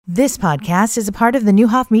This podcast is a part of the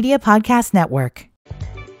Newhoff Media Podcast Network.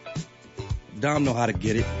 Dom know how to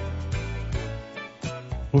get it.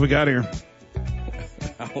 What we got here?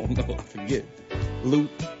 I don't know. I forget.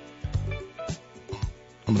 Luke.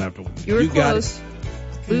 I'm going to have to. You were close.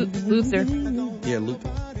 Luther. Yeah,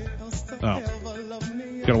 Luther. Oh.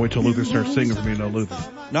 Gotta wait till Luther starts singing for me to know Luther.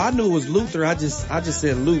 No, I knew it was Luther. I just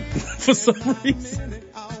said Luke for some reason.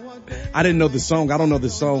 I didn't know the song. I don't know the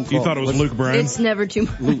song. You thought it was Luke Bryan? It's never too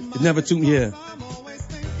much. Luke, never too, yeah.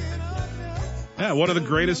 Yeah, one of the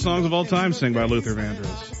greatest songs of all time, sung by Luther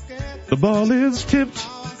Vandross. The ball is tipped.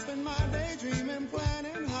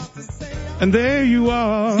 And there you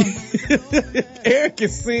are. Eric can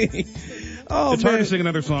sing. Oh, it's man. hard to sing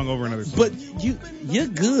another song over another song. But you're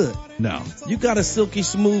good. No. You got a silky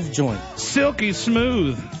smooth joint. Silky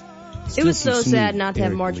smooth. It was so Silky sad smooth, not to have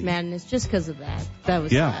Eric March Lee. Madness just because of that. That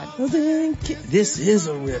was Yeah. sad. Well, then, this is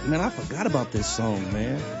a rip. Man, I forgot about this song,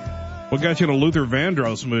 man. What got you in a Luther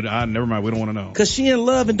Vandross mood? Never mind. We don't want to know. Because she in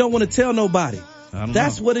love and don't want to tell nobody. I don't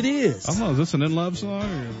That's know. what it is. I don't know. Is this an in love song?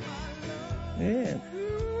 Or... Yeah.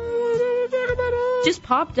 Just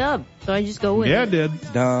popped up, so I just go with Yeah, it. it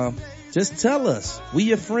did. Dom, just tell us. We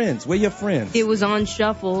your friends. We're your friends. It was on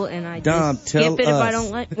shuffle, and I Dom, just tell skip it if I us.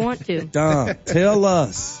 don't want to. Dom, tell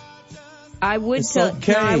us. I would It's tell.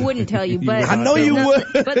 okay. No, I wouldn't tell you, but I know you there's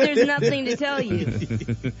would. But there's nothing to tell you.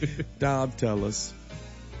 Dom, tell us.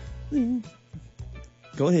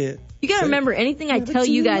 Go ahead. You gotta remember, anything I tell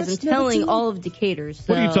you guys, I'm telling all of Decatur. So.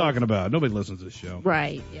 What are you talking about? Nobody listens to this show.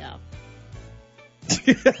 Right, yeah.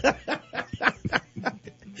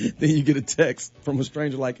 Then you get a text from a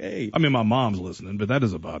stranger like, hey. I mean, my mom's listening, but that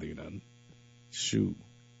doesn't bother you none. Shoot.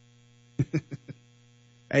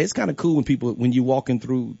 Hey, it's kind of cool when you walking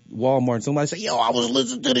through Walmart and somebody say, yo, I was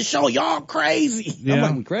listening to the show. Y'all crazy. Yeah. I'm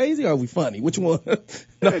like, we crazy or are we funny? Which one?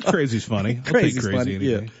 Yeah, crazy's funny. I'll take Crazy's crazy funny. any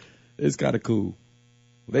Yeah. day. It's kind of cool.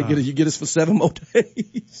 You get us for 7 more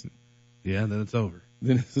days. Yeah, then it's over.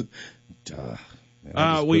 Then it's,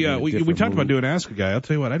 man, We talked about doing Ask a Guy. I'll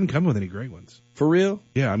tell you what, I didn't come with any great ones. For real?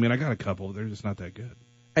 Yeah, I mean, I got a couple, but they're just not that good.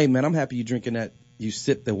 Hey, man, I'm happy you drinking that. You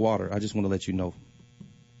sip the water. I just want to let you know.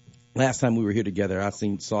 Last time we were here together, I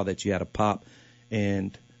saw that you had a pop,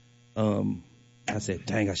 and I said,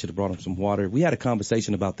 dang, I should have brought him some water. We had a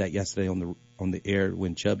conversation about that yesterday on the air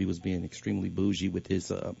when Chubby was being extremely bougie with his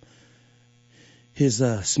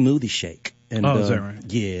smoothie shake. And, is that right?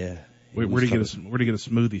 Yeah. Where do you get a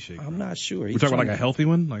smoothie shake? I'm not sure. We're talking about like a healthy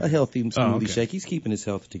one? Like a healthy smoothie okay. shake. He's keeping his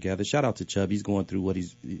health together. Shout out to Chubb. He's going through what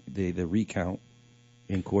the recount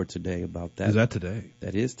in court today about that. Is that today?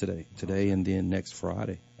 That is today. Today and then next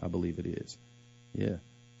Friday, I believe it is. Yeah.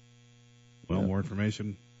 Well, more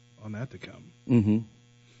information on that to come. Mm-hmm.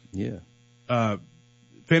 Yeah.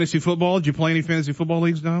 Fantasy football. Did you play any fantasy football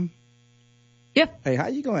leagues, Dom? Yeah. Hey, how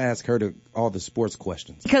you gonna ask her all the sports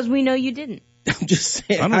questions? Because we know you didn't. I'm just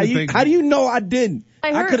saying. I don't think- How do you know I didn't?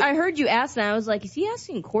 I heard you ask that. I was like, is he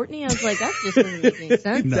asking Courtney? I was like, that just doesn't make any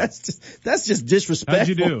sense. No. That's just disrespectful.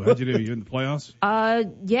 How'd you do? You in the playoffs?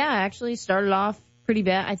 Yeah, I actually started off pretty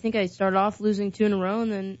bad. I think I started off losing 2 in a row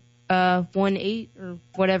and then won 8 or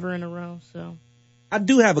whatever in a row. So I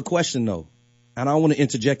do have a question though, and I want to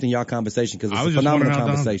interject in y'all conversation because it's a phenomenal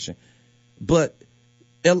conversation. But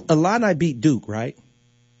Illini beat Duke, right?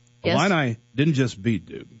 Yes. Illini didn't just beat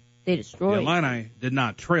Duke. They destroyed. The Illini did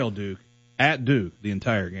not trail Duke at Duke the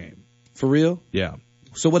entire game. For real? Yeah.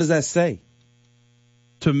 So what does that say?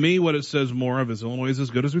 To me, what it says more of is Illinois is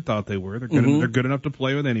as good as we thought they were. They're good, they're good enough to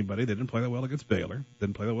play with anybody. They didn't play that well against Baylor.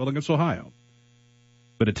 Didn't play that well against Ohio.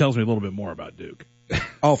 But it tells me a little bit more about Duke.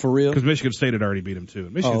 Oh, for real? Because Michigan State had already beat them too.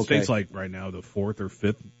 And Michigan State's like right now the 4th or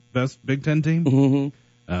 5th best Big Ten team.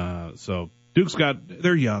 Mm-hmm. So Duke's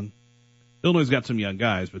they're young. Illinois' got some young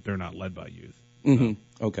guys, but they're not led by youth. Mm-hmm.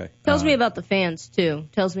 Okay. Tells me about the fans too.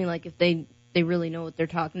 Tells me like if they really know what they're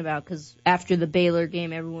talking about. Because after the Baylor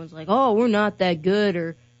game, everyone's like, "Oh, we're not that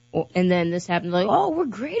good," and then this happened, like, "Oh, we're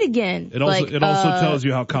great again." It also tells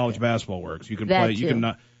you how college basketball works. You can that play. You too. can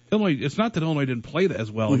not. Illinois. It's not that Illinois didn't play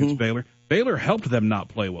as well against Baylor. Baylor helped them not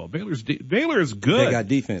play well. Baylor is good. They got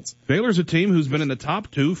defense. Baylor's a team who's been in the top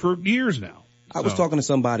 2 for years now. I was talking to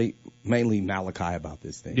somebody, mainly Malachi, about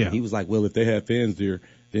this thing. Yeah. And he was like, well, if they had fans there,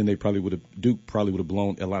 then Duke probably would have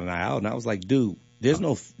blown Illini out. And I was like, dude, that's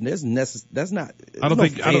not. I don't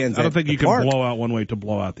think you can blow out one way to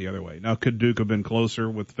blow out the other way. Now, could Duke have been closer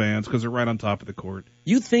with fans because they're right on top of the court?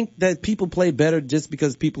 You think that people play better just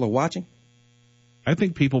because people are watching? I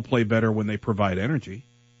think people play better when they provide energy.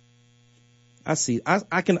 I see. I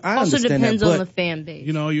Also understand depends that, on the fan base.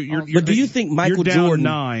 You know, but do you think Michael you're down Jordan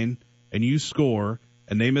 9 and you score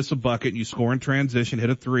and they miss a bucket, and you score in transition, hit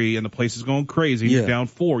a three, and the place is going crazy, and you're down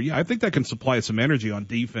 4. Yeah, I think that can supply some energy on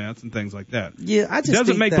defense and things like that. Yeah, I just it doesn't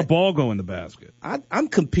think make that the ball go in the basket. I'm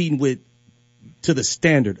competing to the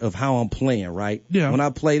standard of how I'm playing, right? Yeah. When I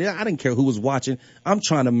played, I didn't care who was watching. I'm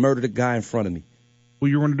trying to murder the guy in front of me. Well,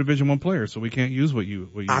 you weren't a Division I player, so we can't use what you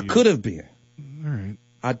I could have been. All right.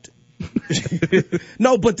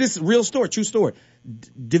 No, but this is real story, true story.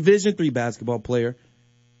 Division III basketball player,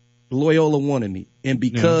 Loyola wanted me, and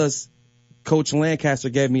because Coach Lancaster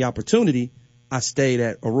gave me opportunity, I stayed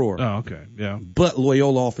at Aurora. Oh, okay, yeah. But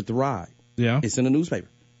Loyola offered the ride. Yeah, it's in the newspaper.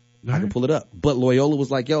 All I can pull it up. But Loyola was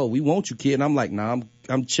like, "Yo, we want you, kid," and I'm like, "Nah,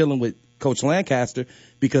 I'm chilling with Coach Lancaster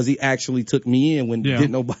because he actually took me in when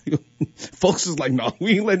didn't nobody." Folks was like, "No,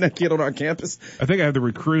 we ain't letting that kid on our campus." I think I have the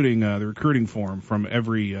recruiting form from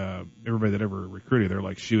everybody that ever recruited. They're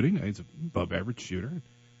like shooting, he's an above average shooter,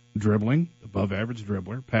 dribbling, above average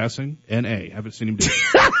dribbler, passing, NA. Haven't seen him do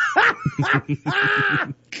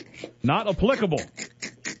it. Not applicable.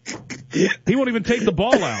 He won't even take the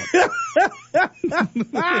ball out.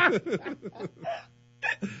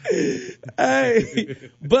 Hey,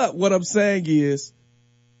 but what I'm saying is,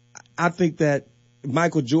 I think that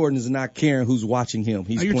Michael Jordan is not caring who's watching him.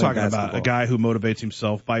 He's You're playing talking basketball. about a guy who motivates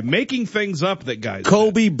himself by making things up that guys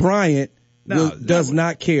Kobe Bryant does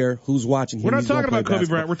not care who's watching him. We're not talking about Kobe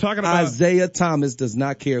Bryant. We're talking about Isaiah Thomas does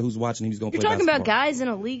not care who's watching him. He's going to play basketball. You're talking basketball. about guys in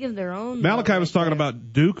a league of their own. Malachi was talking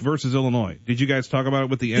about Duke versus Illinois. Did you guys talk about it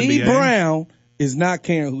with the NBA? D. Brown is not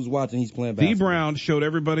caring who's watching. He's playing basketball. D. Brown showed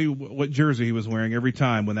everybody what jersey he was wearing every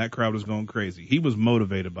time when that crowd was going crazy. He was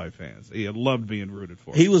motivated by fans. He loved being rooted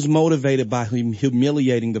for. He was motivated by him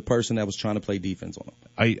humiliating the person that was trying to play defense on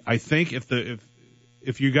him. I think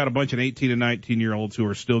if you got a bunch of 18 and 19-year-olds who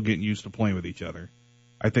are still getting used to playing with each other,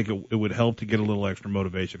 I think it would help to get a little extra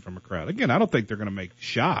motivation from a crowd. Again, I don't think they're going to make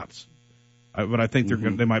shots, but I think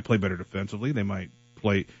they might play better defensively. They might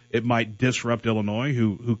play. It might disrupt Illinois,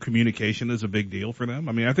 who communication is a big deal for them.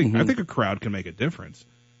 I mean, I think a crowd can make a difference,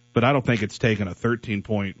 but I don't think it's taking a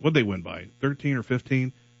 13-point. What'd they win by? 13 or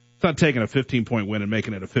 15? It's not taking a 15-point win and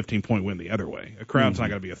making it a 15-point win the other way. A crowd's not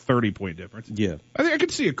going to be a 30-point difference. Yeah, I think I could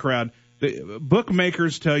see a crowd. The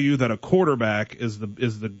bookmakers tell you that a quarterback is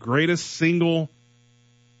the greatest single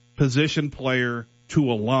position player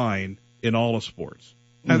to a line in all of sports.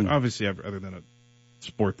 Obviously, other than a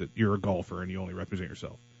sport that you're a golfer and you only represent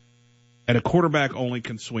yourself. And a quarterback only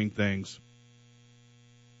can swing things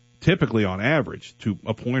typically on average to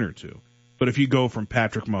a point or two. But if you go from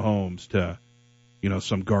Patrick Mahomes to,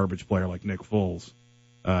 some garbage player like Nick Foles,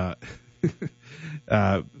 but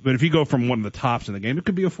if you go from one of the tops in the game, it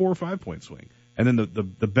could be a 4 or 5 point swing. And then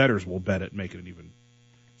the bettors will bet it, make it an even.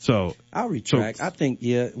 So I'll retract. I think,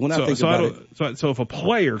 when I think about it. So if a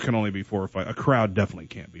player can only be 4 or 5, a crowd definitely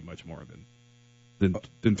can't be much more than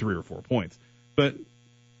 3 or 4 points. But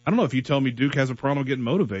I don't know, if you tell me Duke has a problem getting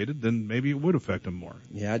motivated, then maybe it would affect them more.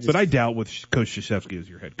 Yeah, but I doubt with Coach Krzyzewski as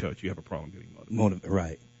your head coach, you have a problem getting motivated.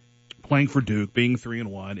 Right. Playing for Duke, being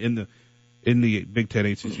 3-1 in the Big Ten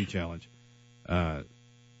ACC Challenge.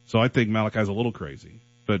 So I think Malachi's a little crazy,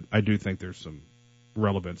 but I do think there's some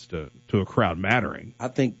relevance to a crowd mattering. I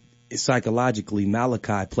think psychologically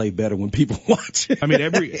Malachi played better when people watch it. I mean,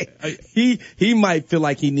 he might feel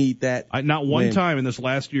like he need that. Not one time in this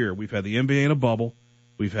last year we've had the NBA in a bubble.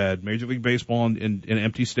 We've had Major League Baseball in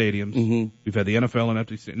empty stadiums. Mm-hmm. We've had the NFL in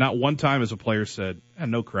empty stadiums. Not one time has a player said,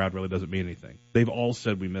 no crowd really doesn't mean anything. They've all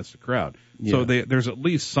said we missed the crowd. Yeah. So there's at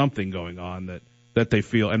least something going on that they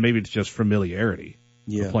feel, and maybe it's just familiarity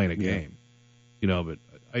for playing a game. But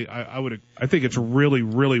I think it's really,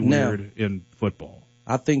 really weird in football.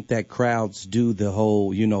 I think that crowds do the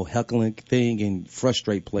whole, heckling thing and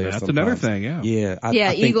frustrate players. That's sometimes. Another thing, yeah.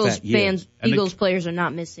 I Eagles think fans, Eagles players are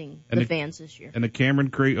not missing the fans this year. And the Cameron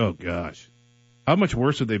Creek, oh gosh, how much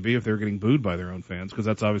worse would they be if they were getting booed by their own fans? Because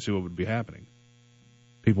that's obviously what would be happening.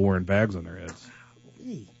 People wearing bags on their heads.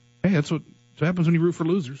 Hey, that's what happens when you root for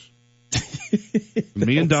losers.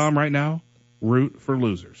 Me and Dom right now root for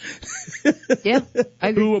losers. Yeah, I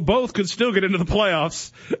agree. Who both could still get into the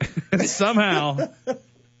playoffs somehow,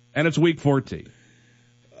 and it's week 14.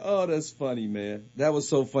 Oh, that's funny, man. That was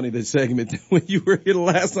so funny, the segment. When you were here the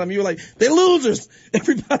last time, you were like, they're losers.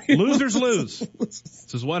 Everybody losers lose.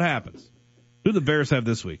 This is what happens. Who do the Bears have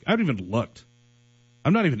this week? I haven't even looked.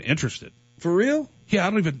 I'm not even interested. For real? Yeah,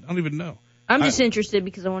 I don't even know. I'm just interested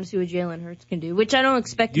because I want to see what Jalen Hurts can do, which I don't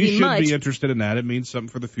expect to be much. You should be interested in that. It means something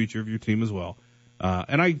for the future of your team as well.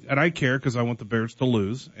 And I care because I want the Bears to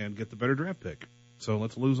lose and get the better draft pick. So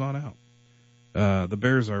let's lose on out. The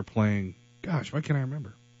Bears are playing. Gosh, why can't I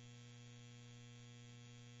remember?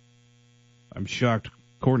 I'm shocked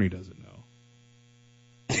Courtney doesn't know.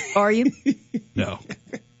 Are you? No.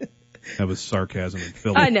 That was sarcasm in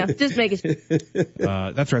Philly. I know. Just make it.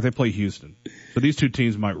 That's right. They play Houston. So these two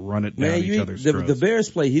teams might run it down each other's throats. The Bears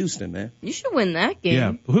play Houston, man. You should win that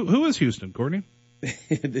game. Yeah. Who is Houston, Courtney?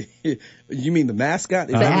 You mean the mascot?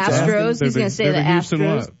 The Astros? He's going to say the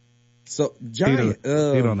Astros. So, Johnny,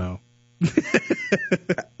 you don't know.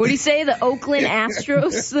 What do you say? The Oakland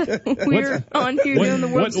Astros? We're on here doing the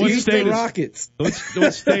World Series. Houston Rockets.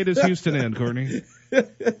 What state is Houston in, Courtney?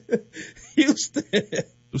 Houston.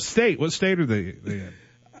 State. What state are they in?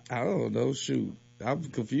 I don't know. Shoot. I'm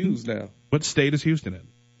confused now. What state is Houston in?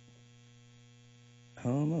 I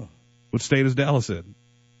don't know. What state is Dallas in?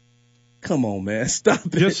 Come on, man. Stop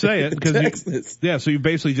it. Just say it. Texas. So you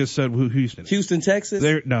basically just said who Houston is. Houston, Texas?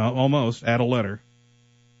 No, almost. Add a letter.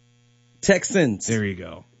 Texans. There you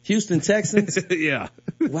go. Houston Texans? Yeah.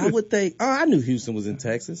 Why would they? Oh, I knew Houston was in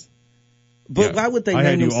Texas. But why would they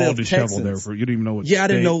name themselves Texans? I had you all disheveled there. You didn't even know what state. I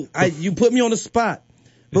didn't know. You put me on the spot.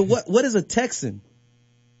 But what is a Texan?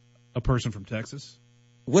 A person from Texas.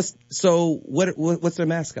 What's their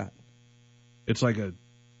mascot? It's like a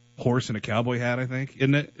horse in a cowboy hat, I think.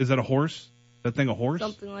 Isn't it? Is that a horse? That thing a horse?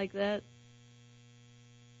 Something like that.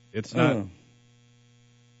 It's not.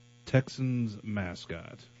 Texans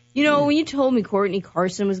mascot. You know, when you told me Courtney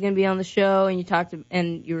Carson was going to be on the show,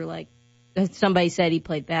 and you were like, somebody said he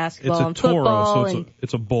played basketball and football. So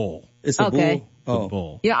it's a bull. It's a bull. Oh.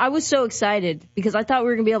 Bull. Yeah, I was so excited because I thought we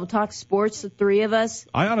were going to be able to talk sports, the three of us.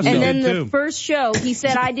 I honestly did too. And then the first show, he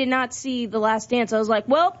said, I did not see The Last Dance. I was like,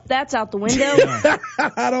 well, that's out the window.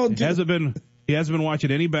 He hasn't been watching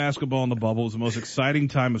any basketball in the bubble. It was the most exciting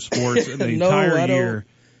time of sports in the entire year.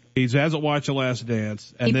 He hasn't watched The Last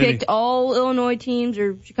Dance. And he picked all Illinois teams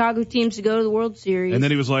or Chicago teams to go to the World Series. And then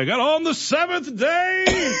he was like, on the seventh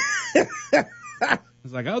day. I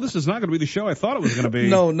was like, this is not going to be the show I thought it was going to be.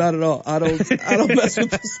 No, not at all. I don't mess with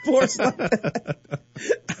the sports like that.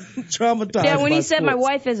 I'm traumatized. Yeah, when he said sports. My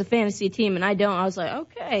wife has a fantasy team and I don't, I was like,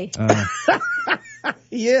 okay.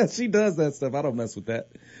 Yeah, she does that stuff. I don't mess with that.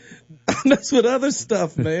 I mess with other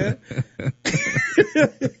stuff, man.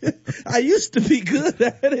 I used to be good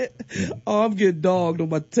at it. Oh, I'm getting dogged on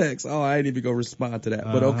my text. Oh, I ain't even going to respond to that,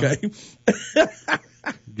 but okay.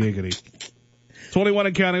 Giggity. 21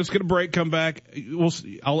 and counting. Let's get a break. Come back. We'll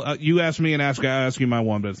see. You ask me and I ask you my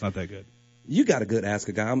one, but it's not that good. You got a good ask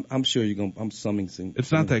a guy. I'm sure you're going. I'm summing.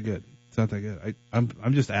 It's not that good. It's not that good.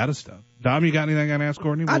 I'm just out of stuff. Dom, you got anything I can ask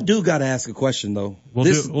Courtney? I do got to ask a question though. We'll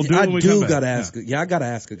do it when we come back. I do got to ask. Yeah, I got to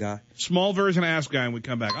ask a guy. Small version of Ask Guy, and we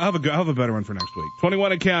come back. I'll have a better one for next week.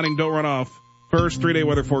 21 and counting. Don't run off. First 3-day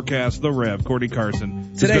weather forecast. The Rev, Courtney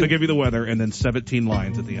Carson. He's going to give you the weather, and then 17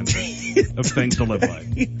 lines at the end of things to live by.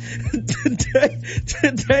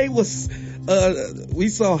 Today was we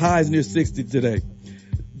saw highs near 60 today.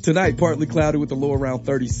 Tonight, partly cloudy with a low around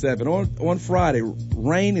 37. On Friday,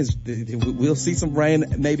 we'll see some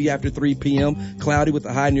rain maybe after 3 p.m., cloudy with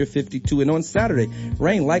a high near 52. And on Saturday,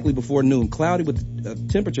 rain likely before noon, cloudy with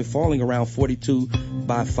temperature falling around 42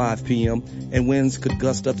 by 5 p.m., and winds could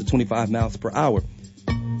gust up to 25 miles per hour.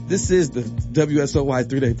 This is the WSOY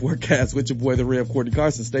 3-day forecast with your boy, the Rev, Courtney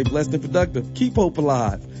Carson. Stay blessed and productive. Keep hope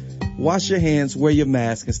alive. Wash your hands, wear your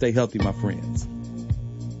mask, and stay healthy, my friends.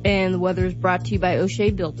 And the weather is brought to you by O'Shea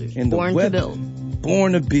Builders. Born to build.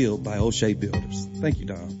 Born to build by O'Shea Builders. Thank you,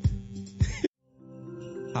 Don.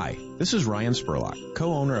 Hi, this is Ryan Spurlock,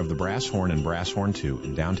 co-owner of the Brass Horn and Brass Horn 2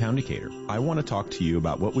 in downtown Decatur. I want to talk to you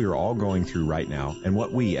about what we are all going through right now and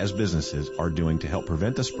what we as businesses are doing to help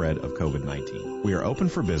prevent the spread of COVID-19. We are open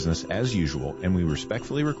for business as usual, and we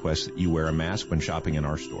respectfully request that you wear a mask when shopping in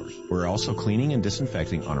our stores. We're also cleaning and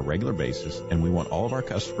disinfecting on a regular basis, and we want all of our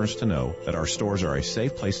customers to know that our stores are a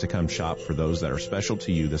safe place to come shop for those that are special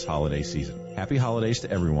to you this holiday season. Happy holidays to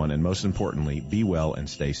everyone, and most importantly, be well and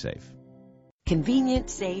stay safe.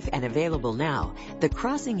 Convenient, safe, and available now. The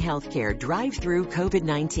Crossing Healthcare Drive-Through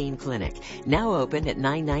COVID-19 Clinic, now open at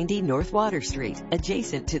 990 North Water Street,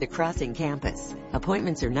 adjacent to the Crossing campus.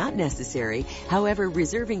 Appointments are not necessary. However,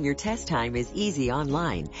 reserving your test time is easy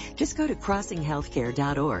online. Just go to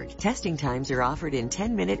crossinghealthcare.org. Testing times are offered in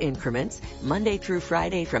 10-minute increments, Monday through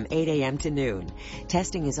Friday from 8 a.m. to noon.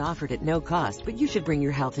 Testing is offered at no cost, but you should bring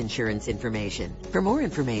your health insurance information. For more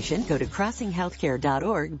information, go to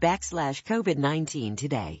crossinghealthcare.org/COVID-19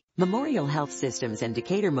 today. Memorial Health Systems and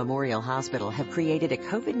Decatur Memorial Hospital have created a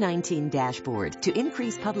COVID-19 dashboard to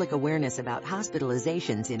increase public awareness about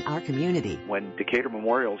hospitalizations in our community. When Decatur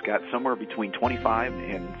Memorial's got somewhere between 25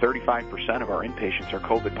 and 35% of our inpatients are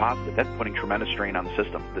COVID positive, that's putting tremendous strain on the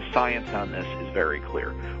system. The science on this is very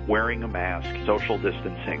clear. Wearing a mask, social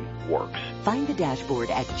distancing works. Find the dashboard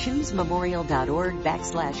at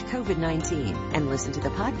choosememorial.org/COVID-19 and listen to the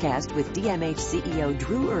podcast with DMH CEO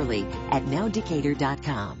Drew Early at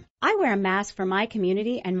nowdecatur.com. I wear a mask for my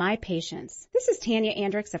community and my patients. This is Tanya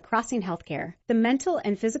Andrix of Crossing Healthcare. The mental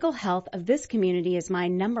and physical health of this community is my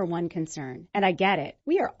number one concern, and I get it.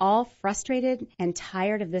 We are all frustrated and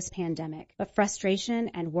tired of this pandemic, but frustration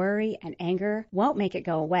and worry and anger won't make it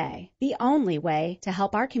go away. The only way to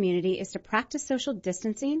help our community is to practice social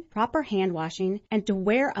distancing, proper hand washing, and to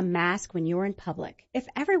wear a mask when you're in public. If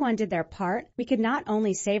everyone did their part, we could not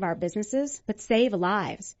only save our businesses, but save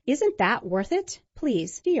lives. Isn't that worth it?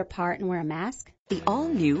 Please do your part and wear a mask. The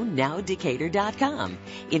all-new nowdecatur.com.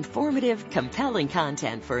 Informative, compelling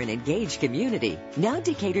content for an engaged community.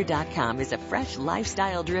 Nowdecatur.com is a fresh,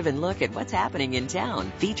 lifestyle-driven look at what's happening in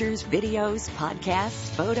town. Features, videos, podcasts,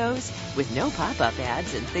 photos, with no pop-up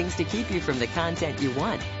ads and things to keep you from the content you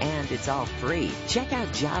want. And it's all free. Check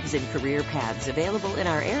out jobs and career paths available in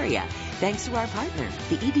our area, thanks to our partner,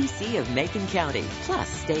 the EDC of Macon County. Plus,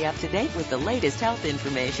 stay up to date with the latest health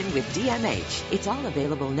information with DMH. It's all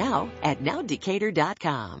available now at nowdecatur.com.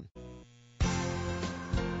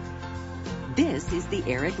 This is the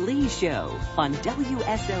Eric Lee Show on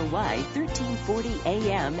WSOY 1340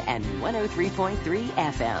 AM and 103.3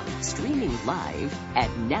 FM. Streaming live at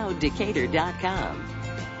nowdecatur.com.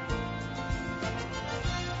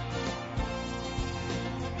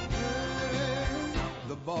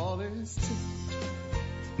 The ball is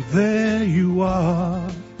tipped. There you are.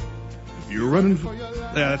 You're running.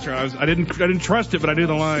 Yeah, that's right. I didn't trust it, but I knew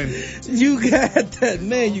the line. You got that,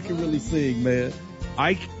 man. You can really sing, man.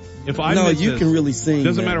 If I no, miss you this, can really sing.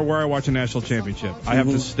 Doesn't man. matter where I watch a national championship. I have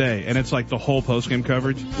to stay, and it's like the whole postgame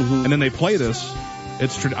coverage. And then they play this.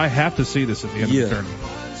 I have to see this at the end of the tournament.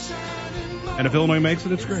 And if Illinois makes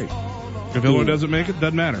it, it's great. If Illinois doesn't make it,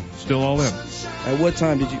 doesn't matter. Still all in. At what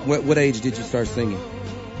time did you? What age did you start singing?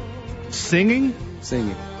 Singing.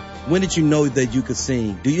 When did you know that you could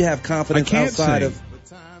sing? Do you have confidence outside of?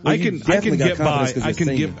 Well, I can get by.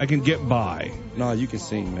 I can get by. No, you can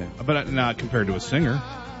sing, man. But not compared to a singer.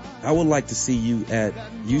 I would like to see you at.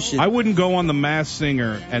 You should. I wouldn't go on The Masked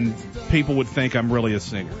Singer, and people would think I'm really a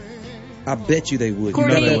singer. I bet you they would.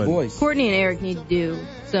 Courtney, you know that voice. Courtney and Eric need to do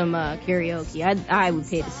some karaoke. I would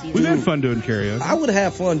pay to see We've them. had fun doing karaoke. I would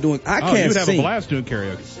have fun doing. I can't you would have sing, a blast doing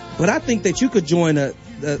karaoke. but I think that you could join the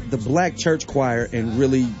black church choir and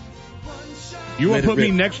really. You will put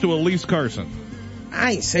me next to Elise Carson.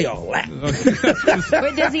 I ain't say all that.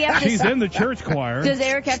 Wait, does he have to? She's in the church choir. Does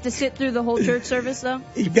Eric have to sit through the whole church service though?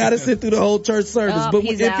 You got to sit through the whole church service, but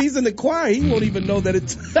he's if out. he's in the choir, he won't even know that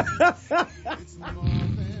it's.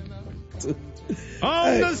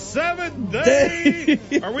 On the seventh day.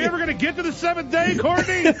 Are we ever going to get to the seventh day,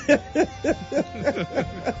 Courtney?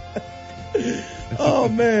 Oh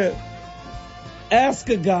man. Ask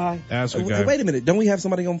a guy. Wait a minute. Don't we have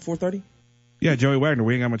somebody on 4:30? Yeah, Joey Wagner.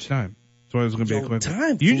 We ain't got much time. So it was going to be a quick.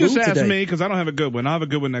 Time you just flew asked today. me because I don't have a good one. I'll have a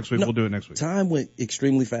good one next week. No, we'll do it next week. Time went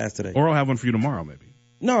extremely fast today. Or I'll have one for you tomorrow, maybe.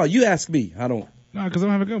 No, you ask me. I don't. No, because I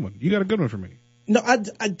don't have a good one. You got a good one for me. No,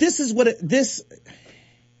 this is what this.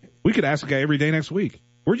 We could ask a guy every day next week.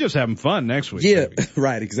 We're just having fun next week. Yeah, baby.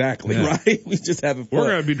 right, exactly, Yeah. right. We just having fun. We're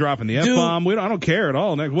going to be dropping the F-bomb. I don't care at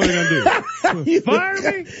all. Next, what are you going to do? Fire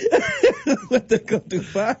me? What they gonna do?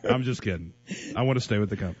 Fire? I'm just kidding. I want to stay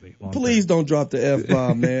with the company. Please don't drop the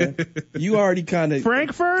F-bomb, man. You already kind of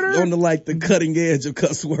Frankfurter on the cutting edge of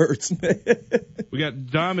cuss words, man. We got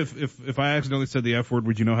Dom. If I accidentally said the F word,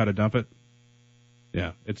 would you know how to dump it?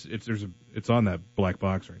 Yeah, it's on that black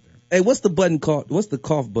box right there. Hey, what's the button called? What's the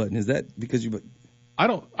cough button? Is that because you? I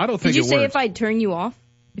don't think Did you it say works. if I turn you off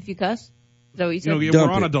if you cuss? Is that what you said?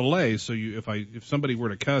 We're on a delay, so if somebody were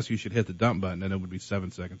to cuss, you should hit the dump button, and it would be 7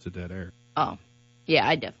 seconds of dead air. Oh, yeah,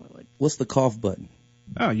 I definitely would. What's the cough button?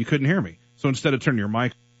 Oh, you couldn't hear me. So instead of turning your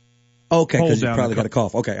mic, okay, hold because you down probably the got a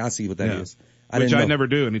cough. Okay, I see what that is. Which I never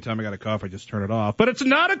do. Anytime I got a cough, I just turn it off. But it's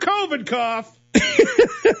not a COVID cough.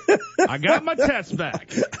 I got my test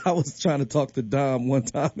back. I was trying to talk to Dom one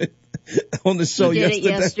time on the show you did it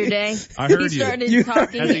yesterday. I heard he you. started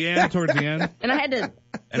talking. At the end, towards the end. And I had to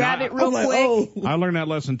grab it real I'm like, quick. oh. I learned that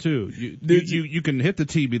lesson too. You can hit the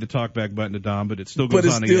TB, the talkback button to Dom, but it still goes But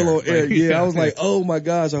it's on still the on air. Yeah, I was like, oh my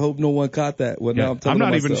gosh, I hope no one caught that. Well, now I'm I'm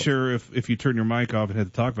not myself. even sure if you turn your mic off and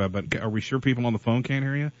hit the talkback button. Are we sure people on the phone can't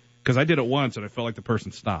hear you? Because I did it once and I felt like the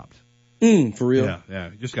person stopped. For real?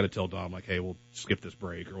 Yeah. You just got to tell Dom, like, hey, we'll skip this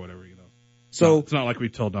break or whatever, you know. So it's not like we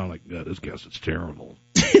told Dom, like, yeah, this guest is terrible.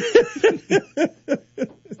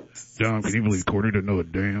 Dom, can you believe Courtney didn't know a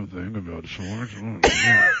damn thing about sports?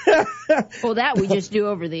 Well, that we just do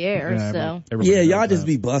over the air, so. Yeah, y'all just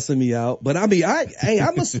be busting me out. But I mean,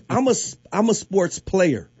 I'm a sports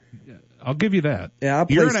player. I'll give you that. Yeah, I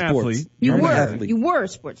play You're an sports. athlete. You I'm were. an athlete. You were a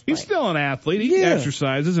sports player. He's still an athlete. He Yeah.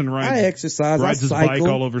 exercises and rides. I exercise. Rides I his cycle.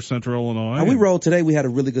 bike all over Central Illinois. We rode today. We had a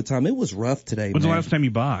really good time. It was rough today. When's man. the last time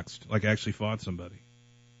you boxed? Like actually fought somebody?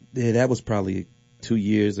 Yeah, that was probably 2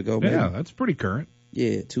 years ago. Maybe. Yeah, that's pretty current.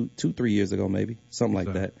 Yeah, 3 years ago, maybe something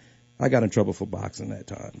like that. I got in trouble for boxing that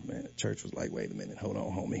time. Man, the church was like, "Wait a minute, hold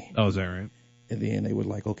on, homie." Oh, is that right? And then they were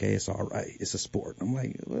like, "Okay, it's all right. It's a sport." I'm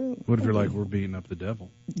like, "Well, What if you're like, we're beating up the devil?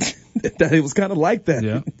 that it was kind of like that."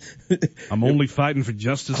 Yeah. I'm only fighting for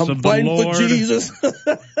justice I'm of the fighting Lord. for Jesus.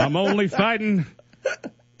 I'm only fighting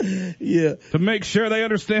Yeah, to make sure they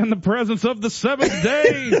understand the presence of the seventh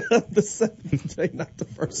day. the seventh day, not the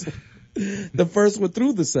first one. The first one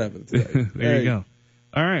through the seventh day. There you go.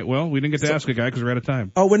 All right. Well, we didn't get to ask a guy because we're out of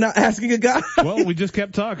time. Oh, we're not asking a guy? Well, we just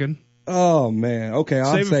kept talking. Oh, man. Okay,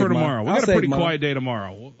 I'll Save it for tomorrow. Mine. We got a pretty quiet day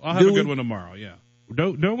tomorrow. I'll have a good one tomorrow. Yeah.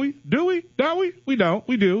 Don't we? Do we? Don't we? We don't.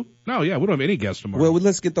 We do. No, yeah, we don't have any guests tomorrow. Well,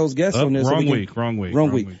 let's get those guests on there. Wrong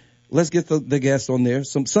so week. Let's get the guests on there.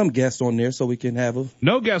 Some guests on there so we can have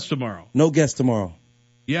no guests tomorrow. No guests tomorrow.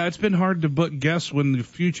 Yeah, it's been hard to book guests when the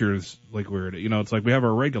future is like weird. You know, it's like we have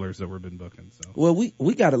our regulars that we've been booking. So. Well,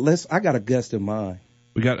 we got I got a guest in mind.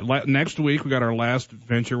 We got next week. We got our last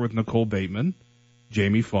venture with Nicole Bateman,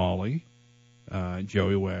 Jamie Foley,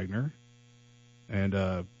 Joey Wagner, and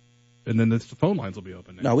then the phone lines will be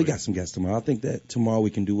open. No, we got some guests tomorrow. I think that tomorrow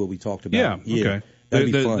we can do what we talked about. Yeah. Okay.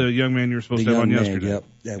 That'd be fun. The young man you were supposed to have on yesterday.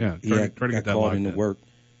 Yep. Try to get that called into in. work.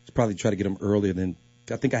 Probably try to get him earlier than.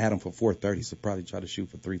 I think I had him for 4:30, so probably try to shoot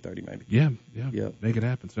for 3:30 maybe. Yeah. Yep. Make it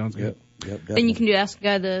happen. Sounds good. Yep. Then you can do Ask a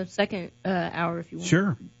Guy the second hour if you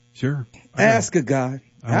want. Sure. Ask a Guy.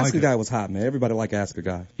 Ask a Guy was hot, man. Everybody like Ask a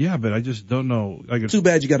Guy. Yeah, but I just don't know. Too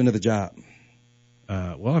bad you got another job.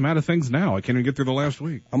 Well, I'm out of things now. I can't even get through the last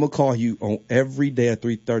week. I'm gonna call you on every day at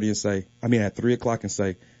 3:30 at 3 o'clock and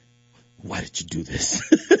say, "Why did you do this?"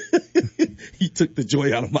 He took the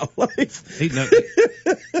joy out of my life.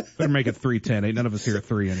 Better make it 3:10. Ain't none of us here at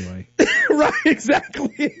 3 anyway. Right,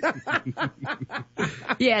 exactly.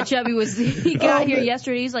 Yeah, Chubby he got here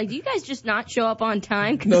yesterday. He's like, "Do you guys just not show up on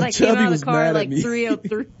time?" Because I Chubby came out of was the car mad at at me.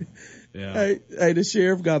 3:03. Yeah. Hey, the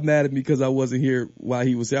sheriff got mad at me because I wasn't here while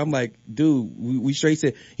he was here. I'm like, dude, we straight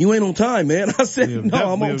said, "You ain't on time, man." I said,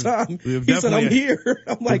 "No, I'm on time." He said, "I'm here."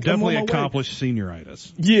 I'm like, "I'm on my way." Definitely accomplished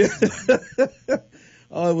senioritis. Yeah.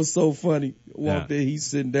 Oh, it was so funny. Walked in, he's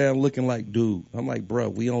sitting down looking like, dude. I'm like, bro,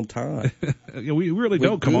 we on time. Yeah, we really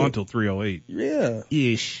don't come on till 3:08. Yeah.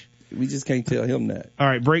 Ish. We just can't tell him that. All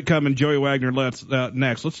right, break coming. Joey Wagner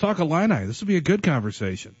next. Let's talk Illini. This will be a good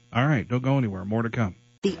conversation. All right, don't go anywhere. More to come.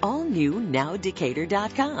 The all-new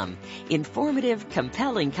NowDecatur.com. Informative,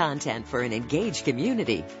 compelling content for an engaged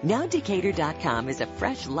community. NowDecatur.com is a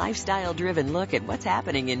fresh, lifestyle-driven look at what's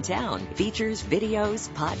happening in town. Features, videos,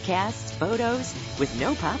 podcasts, photos, with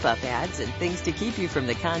no pop-up ads and things to keep you from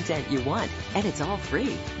the content you want. And it's all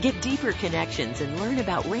free. Get deeper connections and learn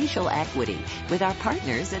about racial equity with our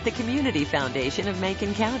partners at the Community Foundation of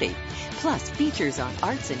Macon County. Plus, features on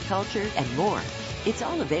arts and culture and more. It's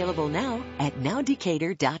all available now at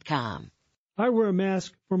NowDecatur.com. I wear a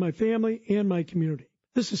mask for my family and my community.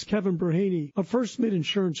 This is Kevin Berhaney of First Mid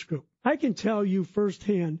Insurance Group. I can tell you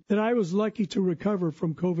firsthand that I was lucky to recover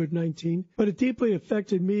from COVID-19, but it deeply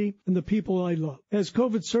affected me and the people I love. As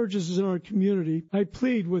COVID surges in our community, I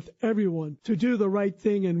plead with everyone to do the right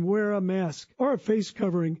thing and wear a mask or a face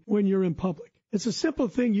covering when you're in public. It's a simple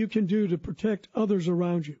thing you can do to protect others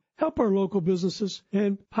around you. Help our local businesses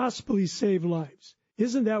and possibly save lives.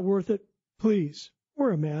 Isn't that worth it? Please,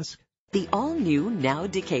 wear a mask. The all-new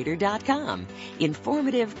NowDecatur.com.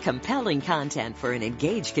 Informative, compelling content for an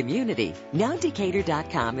engaged community.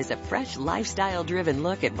 NowDecatur.com is a fresh, lifestyle-driven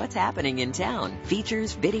look at what's happening in town.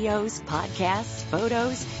 Features, videos, podcasts,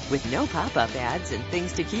 photos, with no pop-up ads and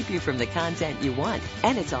things to keep you from the content you want.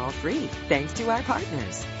 And it's all free, thanks to our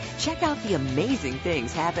partners. Check out the amazing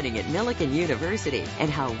things happening at Millikan University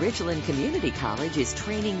and how Richland Community College is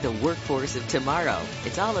training the workforce of tomorrow.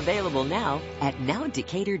 It's all available now at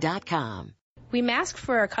NowDecatur.com. We mask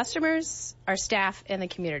for our customers, our staff, and the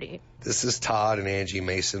community. This is Todd and Angie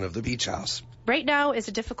Mason of the Beach House. Right now is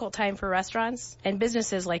a difficult time for restaurants and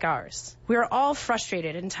businesses like ours. We are all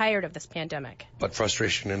frustrated and tired of this pandemic. But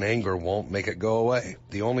frustration and anger won't make it go away.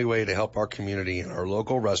 The only way to help our community and our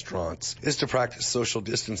local restaurants is to practice social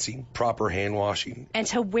distancing, proper hand washing, and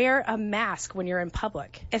to wear a mask when you're in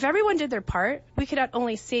public. If everyone did their part, we could not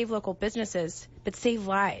only save local businesses, but save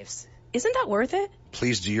lives. Isn't that worth it?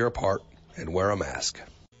 Please do your part and wear a mask.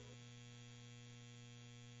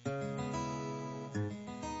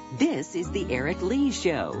 This is the Eric Lee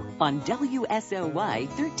Show on WSOY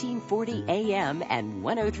 1340 AM and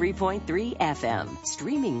 103.3 FM.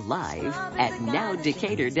 Streaming live at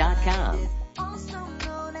nowdecatur.com.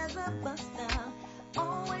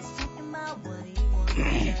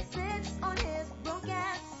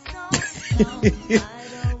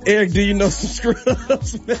 Eric, do you know some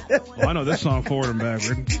Scrubs, man? Well, I know this song forward and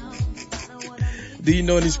backward. Do you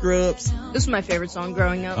know any Scrubs? This is my favorite song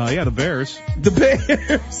growing up. Yeah, the Bears. The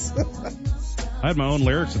Bears. I had my own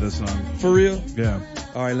lyrics to this song. For real? Yeah.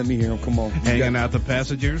 All right, let me hear them. Come on. Hanging out the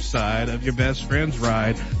passenger side of your best friend's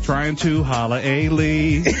ride, trying to holla a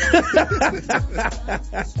Lee.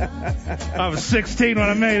 I was 16 when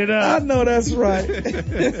I made it up. I know that's right.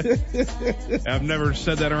 I've never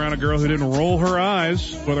said that around a girl who didn't roll her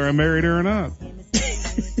eyes, whether I married her or not.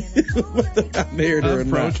 Whether I married her or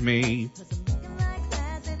not. Approach me.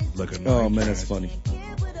 Look at oh man, that's funny.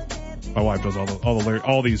 My wife does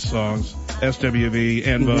all these songs. SWV,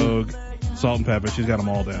 En Vogue, Salt and Pepper. She's got them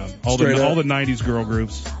all down. All the 90s girl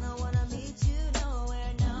groups.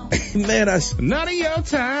 Man, none of your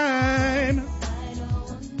time.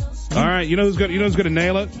 All right, you know who's going to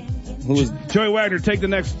nail it? Joey Wagner? Take the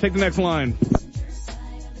next line.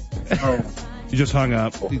 Oh. You just hung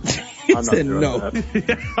up. He said no.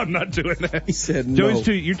 I'm not doing that. He said no. Joey's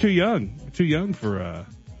you're too young. You're too young for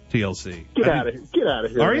TLC. Get out of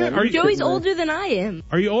here. Are you? Man. Are you? Joey's older than I am.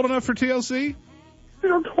 Are you old enough for TLC?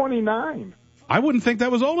 I'm 29. I wouldn't think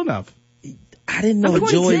that was old enough. I didn't know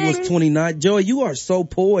Joey was 29. Joey, you are so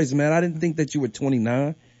poised, man. I didn't think that you were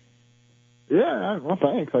 29. Yeah, well,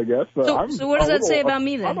 thanks, I guess. So what does that say about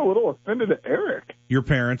me then? I'm a little offended at Eric. Your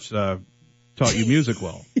parents taught you music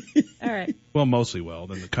well. All right. Well, mostly well.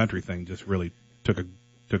 Then the country thing just really took a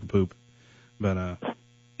poop. But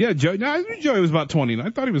yeah, Joey was about 29. I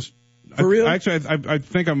thought he was. For real? Actually, I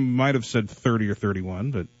think I might have said 30 or 31,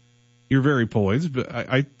 but you're very poised. But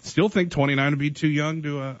I still think 29 would be too young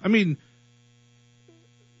to. I mean,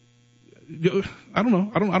 I don't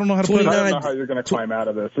know. I don't know how to put it. I don't know how you're going to climb out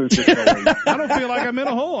of this. It's just no I don't feel like I'm in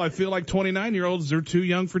a hole. I feel like 29-year-olds are too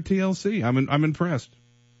young for TLC. I'm impressed.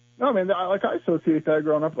 No, man. I associate that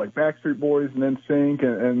growing up like Backstreet Boys and NSYNC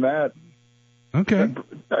and that. Okay.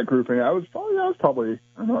 That grouping. I was probably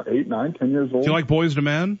I don't know 8, 9, 10 years old. Do you like Boys to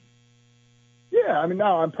Men? Yeah, I mean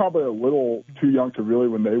now I'm probably a little too young to really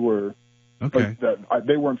when they were. Okay.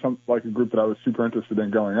 They weren't like a group that I was super interested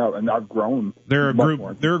in growing up, and I've grown. They're a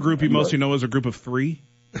group you mostly know as a group of 3.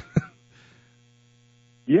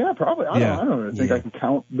 Yeah, probably. I don't think I can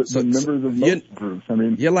count the members of most groups. I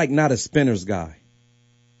mean, you're like not a Spinners guy.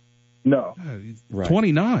 No. Right.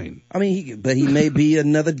 29. I mean, but he may be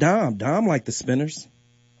another Dom. Dom like the Spinners.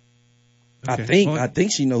 Okay. I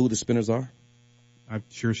think she know who the Spinners are. I'm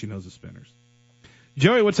sure she knows the Spinners.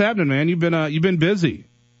 Joey, what's happening, man? You've been busy.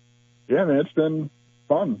 Yeah, man, it's been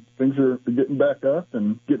fun. Things are getting back up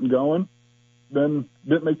and getting going. Then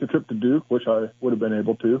didn't make the trip to Duke, which I would have been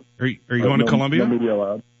able to. Are you going to Columbia? No media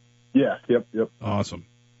allowed. Yeah, yep. Awesome.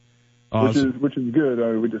 Which is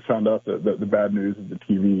good. We just found out that the bad news of the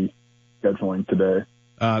TV scheduling today.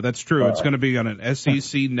 That's true. It's going to be on an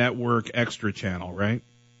SEC Network Extra channel, right?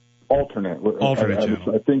 Alternate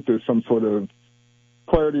channel. I think there's some sort of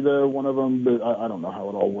clarity there, one of them, but I don't know how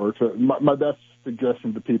it all works. My best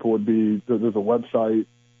suggestion to people would be there's a website.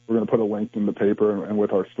 We're going to put a link in the paper and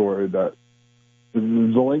with our story that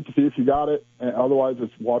there's a link to see if you got it. And otherwise,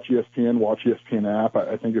 it's watch ESPN app.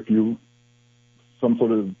 I think if you some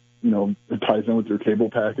sort of, it ties in with your cable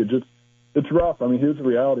package, it's rough. I mean, here's the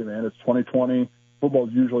reality, man. It's 2020.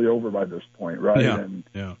 Football's usually over by this point, right? Yeah. And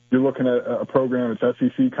yeah. You're looking at a program, it's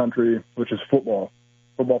SEC country, which is football,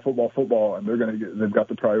 and they've got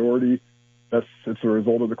the priority. It's a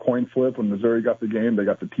result of the coin flip. When Missouri got the game, they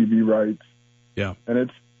got the TV rights. Yeah.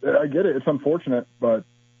 And I get it. It's unfortunate, but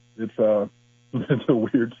it's a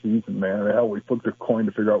weird season, man. Hell, we flipped a coin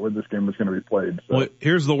to figure out where this game was going to be played. So. Well,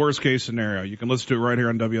 here's the worst case scenario. You can listen to it right here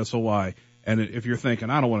on WSOY. And if you're thinking,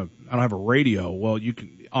 I don't have a radio, well, you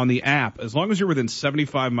can, on the app, as long as you're within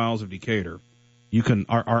 75 miles of Decatur, you can,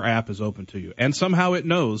 our app is open to you. And somehow it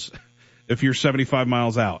knows if you're 75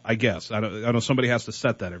 miles out, I guess. I know somebody has to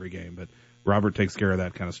set that every game, but Robert takes care of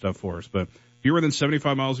that kind of stuff for us. But if you're within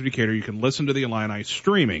 75 miles of Decatur, you can listen to the Illini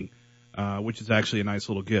streaming, which is actually a nice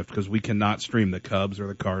little gift because we cannot stream the Cubs or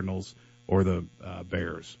the Cardinals or the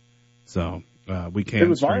Bears. So we can. It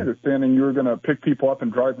was my understanding you were going to pick people up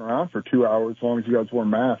and drive them around for 2 hours as long as you guys wore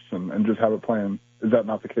masks and just have it playing. Is that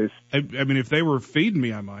not the case? I mean, if they were feeding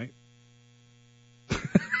me, I might.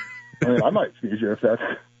 I mean, I might feed you if that's.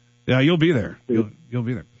 Yeah, you'll be there. You'll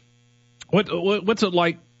be there. What's it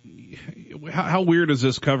like? How weird is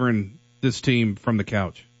this covering this team from the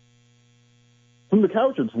couch? From the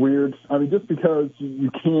couch, it's weird. I mean, just because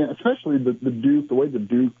you can't, especially the way the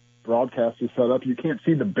Duke broadcast is set up, you can't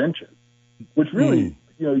see the benches, which really,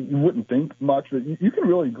 you wouldn't think much, but you can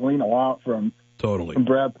really glean a lot from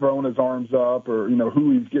Brad throwing his arms up, or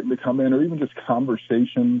who he's getting to come in, or even just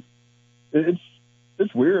conversations.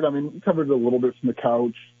 It's weird. I mean, we covered it a little bit from the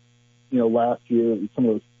couch. Last year, some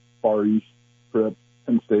of those Far East trips,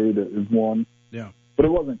 Penn State is one. Yeah. But it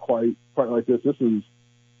wasn't quite like this. This is,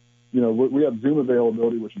 we have Zoom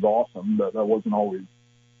availability, which is awesome. That wasn't always,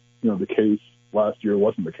 the case last year. It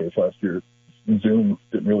wasn't the case last year. Zoom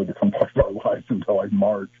didn't really become part of our lives until like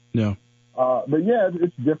March. Yeah. But yeah,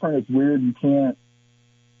 it's different. It's weird. You can't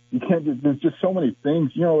there's just so many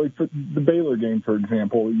things. Like for the Baylor game, for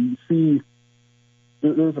example, you see,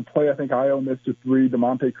 there was a play, I think Io missed a three.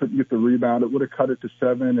 DeMonte couldn't get the rebound. It would have cut it to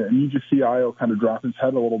 7. And you just see Io kind of drop his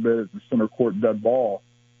head a little bit at the center court dead ball.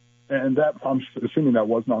 And that, I'm assuming that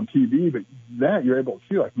wasn't on TV, but that you're able to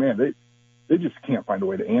see, like, man, they just can't find a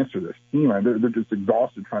way to answer this team. They're just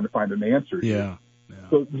exhausted trying to find an answer. Yeah.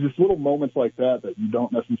 So just little moments like that you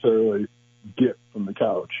don't necessarily get from the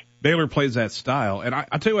couch. Baylor plays that style. And I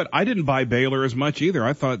tell you what, I didn't buy Baylor as much either.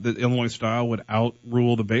 I thought that Illinois style would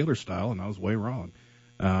outrule the Baylor style, and I was way wrong.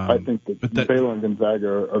 I think that Baylor and Gonzaga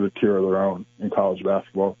are a tier of their own in college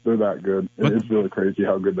basketball. They're that good. It's really crazy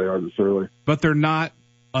how good they are this early. But they're not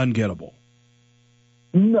ungettable.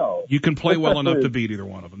 No. You can play well enough to beat either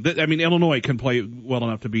one of them. I mean, Illinois can play well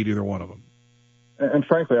enough to beat either one of them. And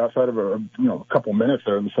frankly, outside of a couple minutes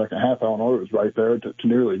there in the second half, Illinois was right there to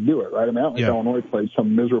nearly do it, right? I mean, I don't think Illinois played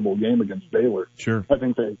some miserable game against Baylor. Sure. I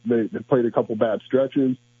think they played a couple bad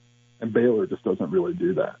stretches, and Baylor just doesn't really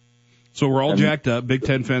do that. So we're all jacked up. Big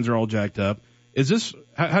Ten fans are all jacked up. Is this?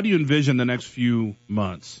 How do you envision the next few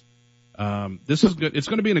months? This is good. It's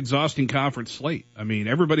going to be an exhausting conference slate. I mean,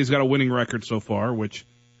 everybody's got a winning record so far, which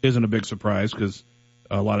isn't a big surprise because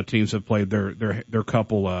a lot of teams have played their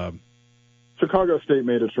couple. Chicago State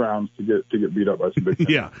made its rounds to get beat up by some big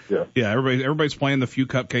teams. Yeah. Everybody's playing the few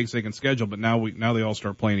cupcakes they can schedule, but now they all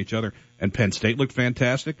start playing each other. And Penn State looked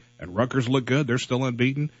fantastic, and Rutgers looked good. They're still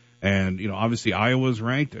unbeaten. And, obviously Iowa's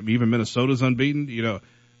ranked. I mean, even Minnesota's unbeaten.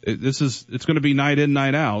 It's going to be night in,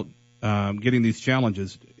 night out, getting these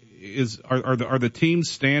challenges. Are the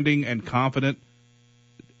teams standing and confident?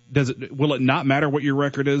 Will it not matter what your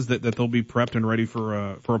record is that they'll be prepped and ready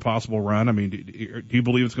for a possible run? I mean, do you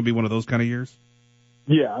believe it's going to be one of those kind of years?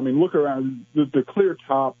 Yeah. I mean, look around the clear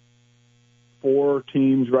top 4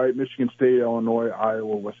 teams, right? Michigan State, Illinois,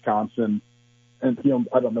 Iowa, Wisconsin. And,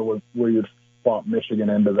 I don't know where you'd swap Michigan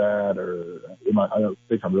into that, or I don't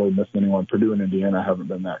think I'm really missing anyone. Purdue and Indiana haven't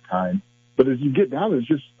been that kind. But as you get down,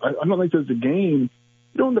 I don't think there's a game.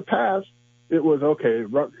 In the past, it was, okay,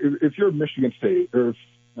 if you're Michigan State, or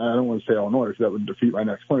I don't want to say Illinois because that would defeat my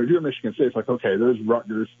next point. If you're Michigan State, it's like, okay, there's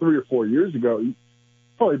Rutgers 3 or 4 years ago. You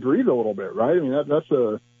probably breathe a little bit, right? I mean, that's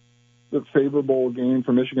a favorable game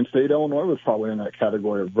for Michigan State. Illinois was probably in that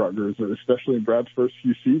category of Rutgers, especially in Brad's first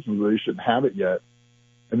few seasons where they shouldn't have it yet.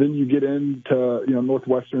 And then you get into,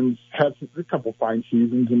 Northwestern's had a couple fine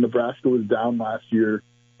seasons, and Nebraska was down last year.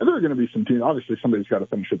 And there are going to be some teams. Obviously, somebody's got to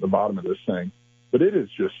finish at the bottom of this thing. But it is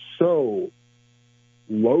just so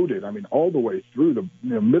loaded. I mean, all the way through. The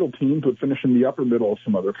middle teams would finish in the upper middle of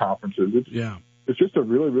some other conferences. It's just a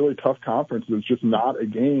really, really tough conference. It's just not a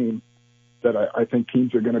game that I think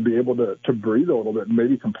teams are going to be able to breathe a little bit and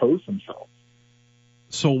maybe compose themselves.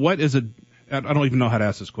 So what is I don't even know how to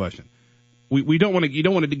ask this question. You don't want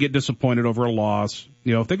to get disappointed over a loss.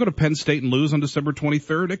 If they go to Penn State and lose on December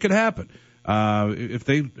 23rd, it could happen. If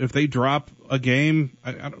they drop a game,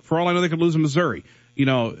 for all I know, they could lose in Missouri.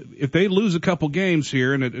 If they lose a couple games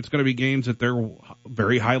here, and it's going to be games that they're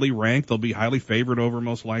very highly ranked, they'll be highly favored over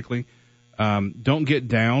most likely. Don't get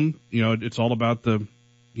down. It's all about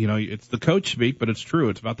it's the coach speak, but it's true.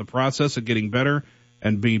 It's about the process of getting better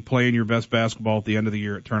and playing your best basketball at the end of the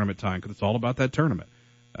year at tournament time, because it's all about that tournament.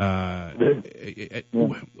 So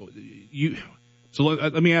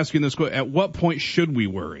let me ask you this: at what point should we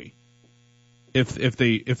worry if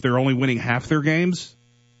they're only winning half their games?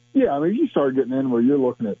 Yeah, I mean, you start getting in where you're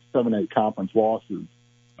looking at 7-8 conference losses.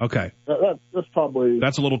 Okay. That's probably...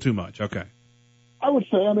 That's a little too much. Okay. I would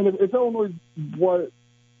say, I mean, if Illinois,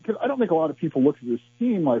 because I don't think a lot of people look at this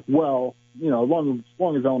team like, well, as long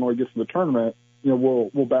as Illinois gets to the tournament, we'll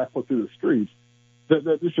backfoot through the streets.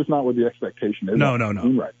 That's just not what the expectation is. No.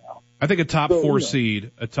 Right now. I think a top four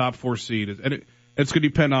seed is, and it's going to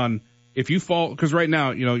depend on if you fall, because right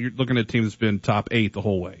now, you're looking at a team that's been top 8 the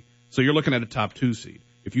whole way. So you're looking at a top 2 seed.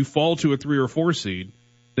 If you fall to a 3 or 4 seed,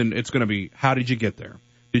 then it's going to be, how did you get there?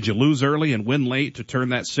 Did you lose early and win late to turn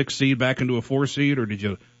that 6 seed back into a 4 seed, or did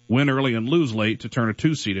you win early and lose late to turn a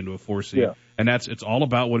 2 seed into a 4 seed? Yeah. And it's all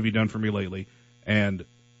about what have you done for me lately. And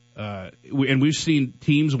we've seen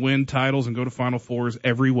teams win titles and go to Final Fours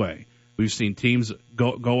every way. We've seen teams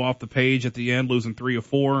go off the page at the end, losing 3 or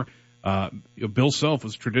 4. Bill Self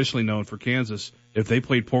was traditionally known for Kansas. If they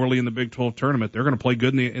played poorly in the Big 12 tournament, they're going to play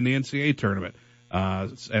good in the NCAA tournament.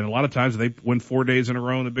 And a lot of times they win 4 days in a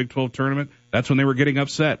row in the Big 12 tournament. That's when they were getting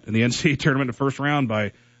upset in the NCAA tournament in the first round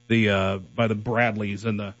by the Bradleys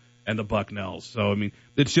and the Bucknells. So I mean,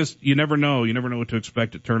 it's just you never know what to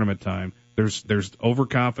expect at tournament time. There's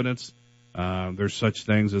overconfidence. There's such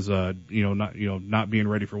things as not being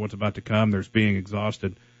ready for what's about to come. There's being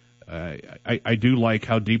exhausted. I do like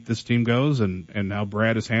how deep this team goes and how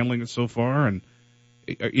Brad is handling it so far. And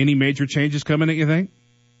any major changes coming that you think?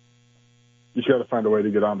 You just got to find a way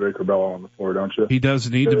to get Andre Curbelo on the floor, don't you? He does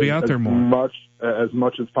need to be out there more. As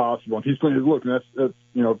much as possible. And he's playing. Look, that's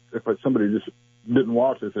if somebody just didn't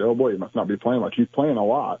watch, they say, oh boy, he must not be playing much. He's playing a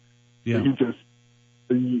lot. Yeah.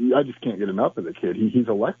 I just can't get enough of the kid. He's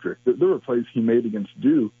electric. There were plays he made against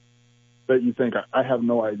Duke that you think, I have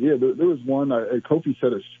no idea. There was one, Kofi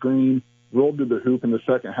set a screen, rolled to the hoop in the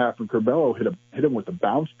second half, and Curbelo hit him with a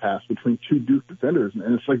bounce pass between 2 Duke defenders,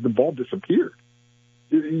 and it's like the ball disappeared.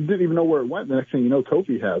 You didn't even know where it went. The next thing you know,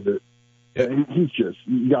 Kofi has it. Yeah.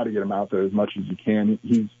 You got to get him out there as much as you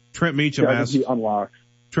can. Trent Meacham asked. He unlocks.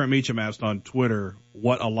 Trent Meacham asked on Twitter,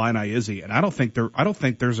 "What Illini is he?" And I don't think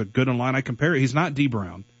there's a good Illini compare. He's not D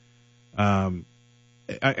Brown. And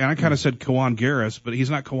I kind of said Kawan Garris, but he's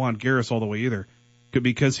not Kawan Garris all the way either,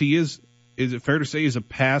 because he is. Is it fair to say he's a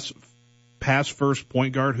pass first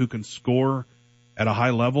point guard who can score at a high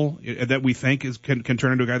level that we think can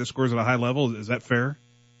turn into a guy that scores at a high level? Is that fair?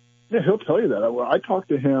 Yeah, he'll tell you that. I talked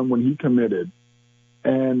to him when he committed,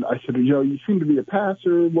 and I said, you seem to be a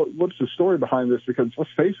passer. What's the story behind this? Because let's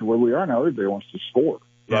face it, where we are now, everybody wants to score,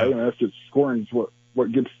 right? Yeah. And that's just scoring is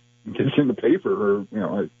what gets in the paper,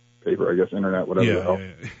 or paper, I guess, internet, whatever the hell.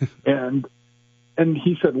 Yeah. And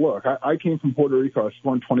he said, look, I came from Puerto Rico. I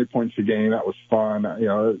scored 20 points a game. That was fun.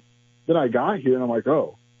 Then I got here, and I'm like,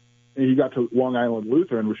 oh. And he got to Long Island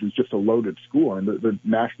Lutheran, which is just a loaded school, and they're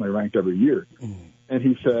nationally ranked every year. And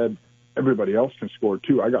he said, everybody else can score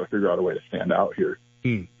too. I got to figure out a way to stand out here.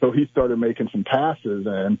 So he started making some passes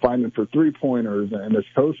and finding for 3-pointers, and his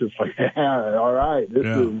coach is like, yeah, all right,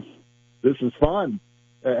 this is fun.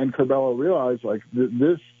 And Curbelo realized, like,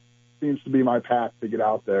 this seems to be my path to get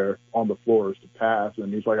out there on the floor is to pass.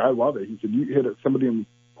 And he's like, I love it. He said, you hit somebody in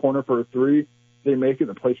the corner for a 3, they make it,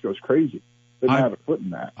 the place goes crazy. They didn't have a foot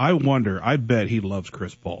in that. I bet he loves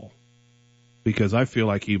Chris Paul, because I feel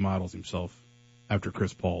like he models himself after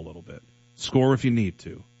Chris Paul a little bit. Score if you need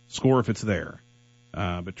to. Score if it's there.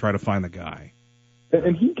 But try to find the guy.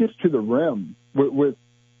 And he gets to the rim with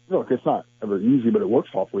look, it's not ever easy, but it looks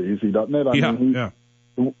awfully easy, doesn't it? I mean,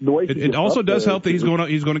 the way it also does help that he's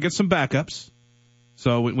going to get some backups.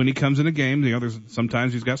 So when he comes in a game,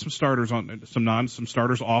 sometimes he's got some starters some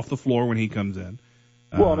starters off the floor when he comes in.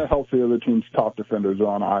 Well, and it helps the other team's top defenders are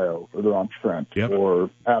on Io, or they're on Trent, or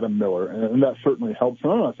Adam Miller, and that certainly helps.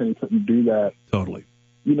 And I'm not saying he couldn't do that. Totally.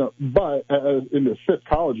 But in the 5th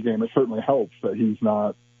college game, it certainly helps that he's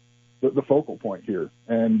not the focal point here.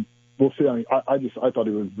 And we'll see. I mean, I thought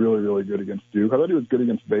he was really, really good against Duke. I thought he was good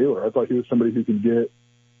against Baylor. I thought he was somebody who could get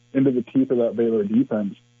into the teeth of that Baylor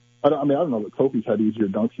defense. I don't know that Kofi's had easier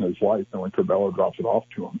dunks in his life than when Curbelo drops it off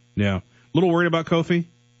to him. Yeah. A little worried about Kofi?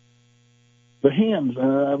 The hands,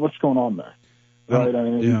 what's going on there? Right? I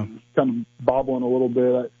mean, he's kind of bobbling a little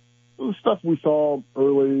bit. It was stuff we saw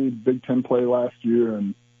early Big Ten play last year,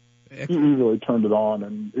 and he really turned it on.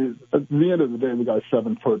 And at the end of the day, the guy's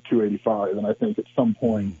 7 foot, 285, and I think at some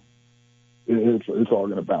point it's all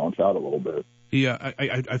going to balance out a little bit. Yeah,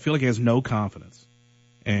 I feel like he has no confidence,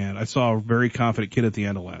 and I saw a very confident kid at the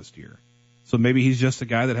end of last year. So maybe he's just a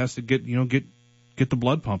guy that has to get the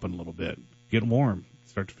blood pumping a little bit, get warm,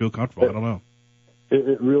 start to feel comfortable. I don't know.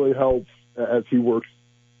 It really helps as he works,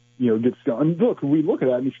 gets going. And look, we look at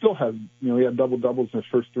that, and he still has, he had double-doubles in his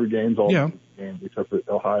first 3 games, all games except for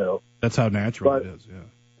Ohio. That's how natural it is, yeah.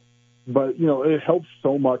 But, you know, it helps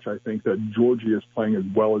so much, I think, that Georgie is playing as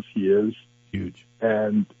well as he is. Huge.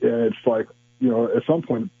 And it's like, you know, at some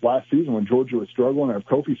point last season when Georgia was struggling and if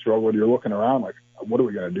Kofi struggled, you're looking around like, what are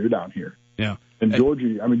we going to do down here? Yeah. And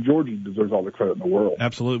Georgie deserves all the credit in the world.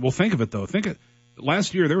 Absolutely. Well, think of it, though.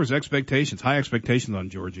 Last year there was high expectations on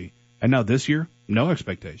Georgie. And now this year, no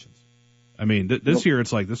expectations. I mean, this year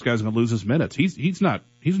it's like this guy's going to lose his minutes. He's not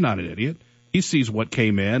an idiot. He sees what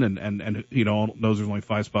came in and you know, knows there's only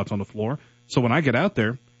 5 spots on the floor. So when I get out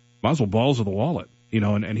there, might as well balls to the wallet, you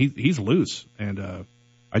know, and he's loose. And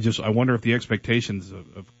I wonder if the expectations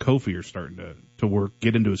of Kofi are starting to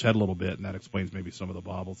get into his head a little bit, and that explains maybe some of the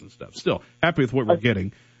bobbles and stuff. Still, happy with what we're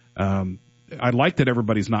getting. I like that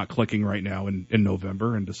everybody's not clicking right now in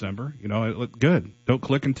November and December. You know, good. Don't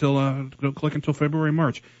click until February,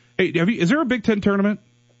 March. Hey, is there a Big Ten tournament,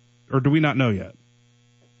 or do we not know yet?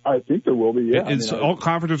 I think there will be. Yeah, all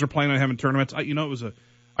conferences are planning on having tournaments. I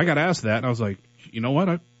got asked that, and I was like, you know what?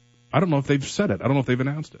 I don't know if they've said it. I don't know if they've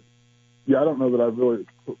announced it. Yeah, I don't know that I've really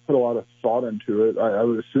put a lot of thought into it. I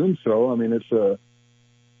would assume so. I mean, it's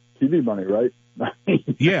TV money, right?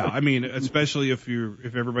 Yeah, I mean, especially if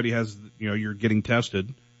everybody has, you know, you're getting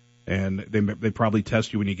tested, and they probably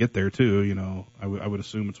test you when you get there too. You know, I would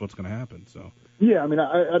assume it's what's going to happen. So. Yeah, I mean,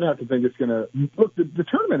 I'd have to think it's going to look. The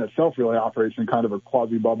tournament itself really operates in kind of a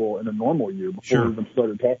quasi bubble in a normal year before we even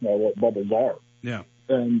started talking about what bubbles are. Yeah.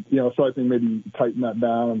 And, you know, so I think maybe tighten that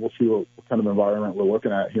down, and we'll see what kind of environment we're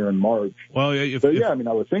looking at here in March. Well, I mean,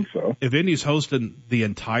 I would think so. If Indy's hosting the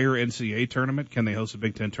entire NCAA tournament, can they host a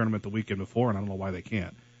Big Ten tournament the weekend before? And I don't know why they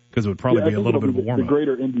can't, because it would probably be a little bit of a warm-up. The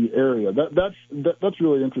greater Indy area. That's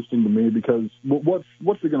really interesting to me, because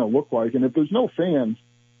what's it going to look like? And if there's no fans,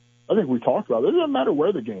 I think we talked about it. It doesn't matter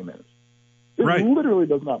where the game is. It literally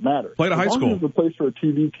does not matter. Play at a high school. There's a place for a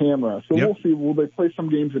TV camera. So we'll see. Will they play some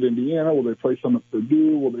games at Indiana? Will they play some at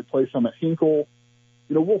Purdue? Will they play some at Hinkle?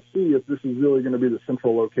 You know, we'll see if this is really going to be the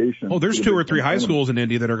central location. Oh, there's 2 or 3 high schools in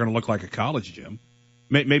Indy that are going to look like a college gym.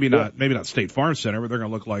 Maybe not State Farm Center, but they're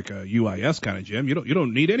going to look like a UIS kind of gym. You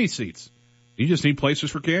don't need any seats. You just need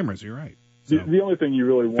places for cameras. You're right. So, the only thing you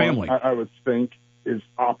really want, I would think, is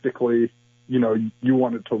optically, you know, you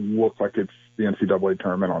want it to look like it's the NCAA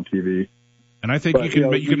tournament on TV. And I think you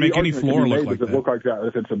can make any floor look like that. Does it look like that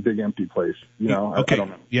if it's a big empty place? You know, okay. I don't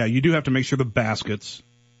know. Yeah, you do have to make sure the baskets,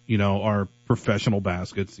 you know, are professional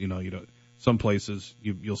baskets. You know, some places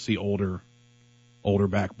you'll see older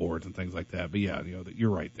backboards and things like that. But yeah, you know,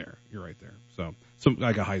 you're right there. So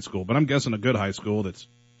like a high school, but I'm guessing a good high school that's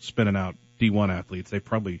spinning out D1 athletes, they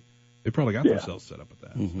probably got themselves set up with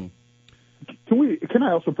that. Mm-hmm. Can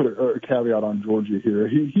I also put a caveat on Georgia here?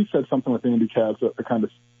 He said something with Andy Katz that kind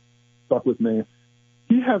of stuck with me.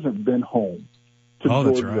 He hasn't been home to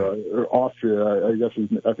Georgia or Austria,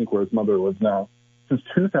 I think where his mother lives now, since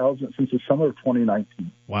the summer of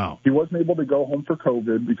 2019. Wow. He wasn't able to go home for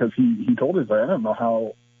COVID because he told us, I don't know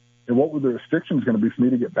how, and what were the restrictions going to be for me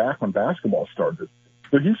to get back when basketball started.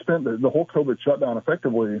 So he spent the whole COVID shutdown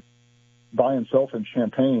effectively by himself in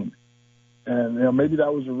Champaign. And, you know, maybe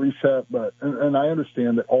that was a reset, but, and I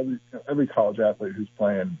understand that every college athlete who's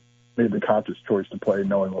playing made the conscious choice to play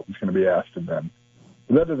knowing what was going to be asked of them.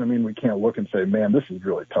 But that doesn't mean we can't look and say, man, this is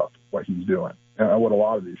really tough, what he's doing, and what a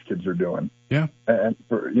lot of these kids are doing. Yeah. And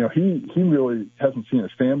he really hasn't seen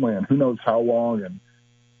his family in who knows how long, and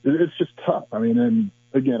it's just tough. I mean, and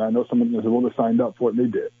again, I know someone that would have signed up for it, and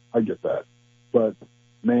they did. I get that. But,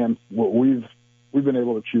 man, we've been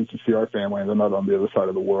able to choose to see our family, and they're not on the other side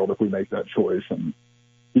of the world if we make that choice, and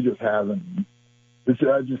he just hasn't.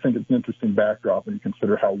 I just think it's an interesting backdrop when you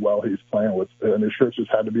consider how well he's playing with. And it sure just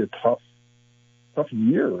had to be a tough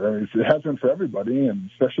year. I mean, it has been for everybody, and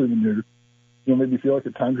especially when you maybe feel like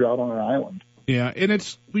at times you're out on an island. Yeah,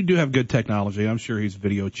 and we do have good technology. I'm sure he's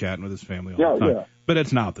video chatting with his family all the time. Yeah. But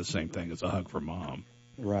it's not the same thing as a hug from mom.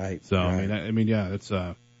 Right. So right. I mean, yeah, it's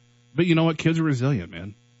but you know what? Kids are resilient,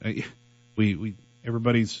 man.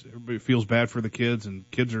 Everybody feels bad for the kids, and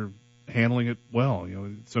kids are handling it well. You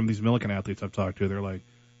know, some of these Millikan athletes I've talked to, they're like,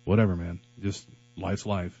 whatever, man, just life's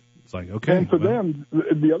life. It's like, okay. And for them,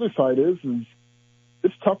 the other side is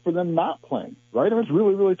it's tough for them not playing, right? I mean, it's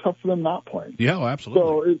really, really tough for them not playing. Yeah, well,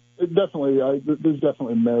 absolutely. So it definitely, there's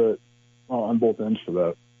definitely merit on both ends for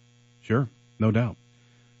that. Sure, no doubt.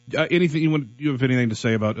 Anything you have anything to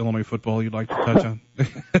say about Illinois football you'd like to touch on?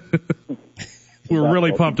 We're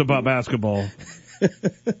really pumped about basketball.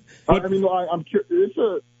 I mean, I'm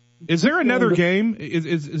curious. Is there another game?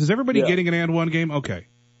 Is everybody getting an and one game? Okay.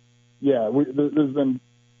 Yeah, there's been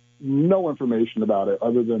no information about it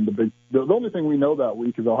other than the only thing we know that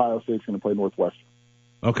week is Ohio State's going to play Northwestern.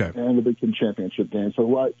 Okay. And the Big Ten championship game.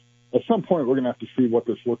 So at some point we're going to have to see what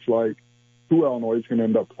this looks like, who Illinois is going to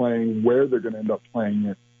end up playing, where they're going to end up playing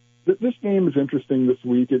it. This game is interesting this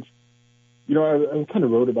week. It's, I kind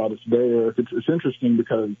of wrote about it today, Eric. It's interesting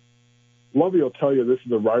because Lovey will tell you this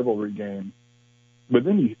is a rivalry game, but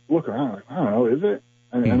then you look around, like, I don't know, is it?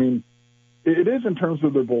 I mean, it is in terms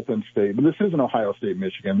of they're both in state, but this isn't Ohio State,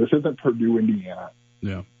 Michigan. This isn't Purdue, Indiana.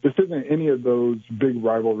 Yeah. This isn't any of those big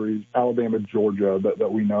rivalries, Alabama, Georgia,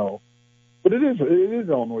 that we know. But it is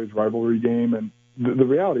Illinois' rivalry game, and the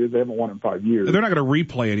reality is they haven't won in 5 years. They're not going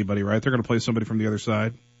to replay anybody, right? They're going to play somebody from the other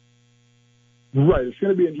side. Right. It's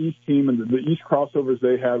going to be an East team, and the East crossovers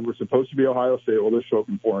they had were supposed to be Ohio State. Well, they're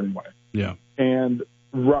showing for anyway. Yeah. And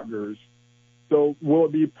Rutgers. So will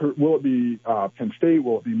it be Penn State?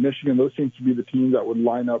 Will it be Michigan? Those seem to be the teams that would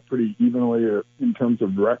line up pretty evenly in terms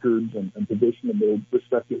of records and position in their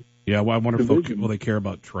respective. Yeah. Well, I wonder if will they care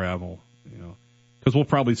about travel? Because we'll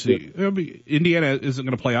probably see. Indiana isn't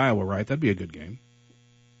going to play Iowa, right? That'd be a good game.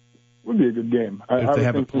 Would be a good game. I would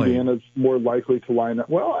think Indiana's more likely to line up.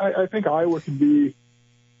 Well, I think Iowa could be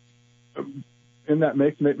in that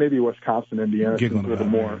mix. Maybe Wisconsin, Indiana. Giggling about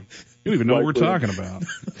more. You don't even know what we're talking about.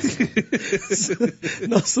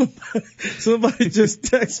 No, somebody just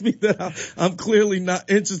texted me that I'm clearly not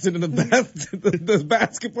interested in the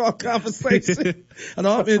basketball conversation. I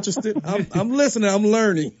know I'm interested. I'm listening. I'm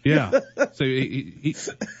learning. Yeah. So he's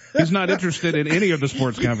not interested in any of the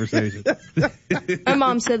sports conversation. My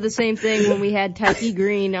mom said the same thing when we had Tyke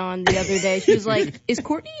Green on the other day. She was like, "Is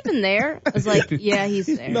Courtney even there?" I was like, "Yeah, he's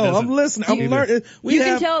there." No, I'm listening. I'm learning. You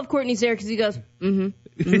can tell if Courtney's there because he goes, "Mm-hmm."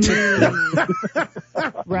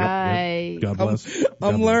 Right. God bless.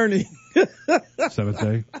 I'm learning. Seventh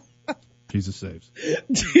day. Jesus saves.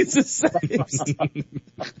 Jesus saves.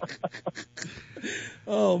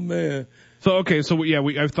 Oh man. So okay, so yeah,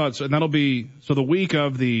 I've thought so, and that'll be the week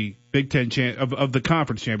of the Big Ten of the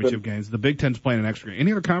conference championship games. The Big Ten's playing an extra game.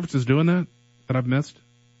 Any other conferences doing that I've missed?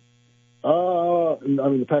 I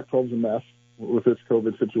mean, the Pac-12's a mess with this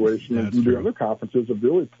COVID situation, and the other conferences have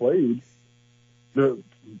really played. It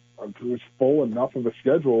was full enough of a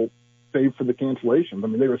schedule, save for the cancellations. I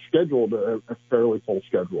mean, they were scheduled a fairly full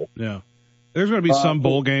schedule. Yeah. There's going to be some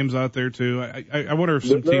bowl games out there, too. I wonder if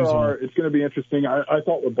some teams will. It's going to be interesting. I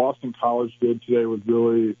thought what Boston College did today was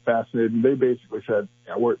really fascinating. They basically said,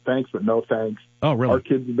 we're thanks, but no thanks. Oh, really? Our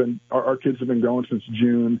kids have been going since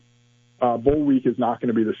June. Bowl week is not going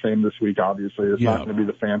to be the same this week, obviously. It's not going to be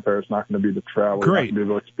the fanfare. It's not going to be the travel. Great. It's not going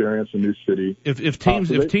to be the experience in a new city. If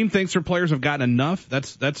team thinks their players have gotten enough,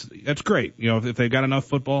 that's great. If they've got enough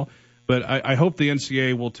football. But I hope the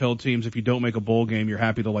NCAA will tell teams if you don't make a bowl game, you're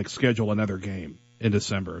happy to schedule another game in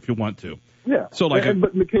December if you want to. Yeah. So but in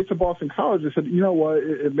the case of Boston College, they said, you know what,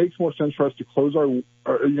 it makes more sense for us to close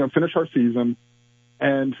finish our season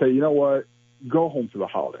and say, you know what, go home for the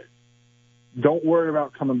holidays. Don't worry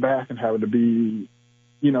about coming back and having to be,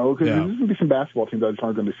 because there's going to be some basketball teams that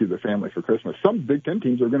aren't going to see their family for Christmas. Some Big Ten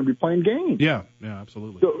teams are going to be playing games. Yeah,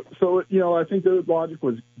 absolutely. So I think the logic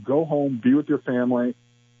was go home, be with your family.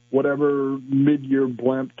 Whatever mid-year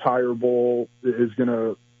blimp tire bowl is going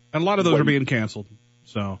to. And a lot of those are being canceled.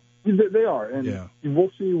 So they are, and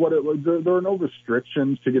we'll see what there are no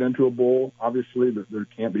restrictions to get into a bowl. Obviously, there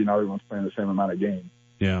can't be. Not everyone's playing the same amount of games.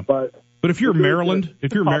 Yeah, but if you're Maryland,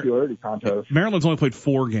 popularity contest, Maryland's only played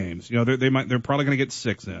 4 games. They're probably going to get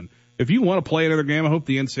 6 in. If you want to play another game, I hope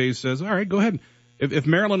the NCAA says, all right, go ahead. If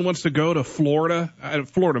Maryland wants to go to Florida,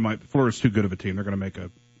 Florida's too good of a team. They're going to make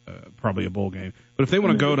probably a bowl game. But if they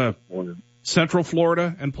want to go to Central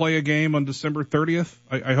Florida and play a game on December 30th,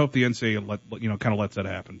 I hope the NCAA kind of lets that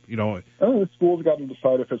happen. The school's got to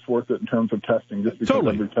decide if it's worth it in terms of testing. Just because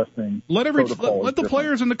every testing. Let the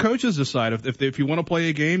players and the coaches decide if you want to play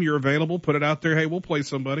a game, you're available. Put it out there. Hey, we'll play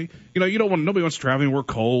somebody. Nobody wants to travel anywhere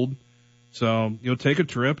cold. So take a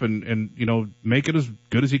trip and make it as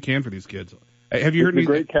good as you can for these kids. Have you heard the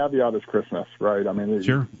great caveat is Christmas, right? I mean,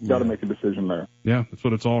 sure. You got to make a decision there. Yeah, that's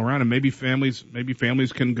what it's all around. And maybe families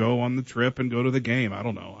can go on the trip and go to the game. I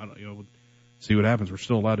don't know. We'll see what happens. We're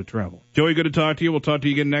still allowed to travel. Joey, good to talk to you. We'll talk to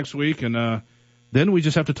you again next week, and then we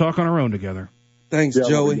just have to talk on our own together. Thanks,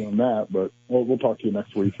 Joey. We're doing that, but we'll talk to you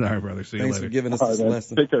next week. All right, brother. See you later. Thanks for giving us this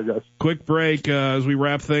lesson. Take care, guys. Quick break as we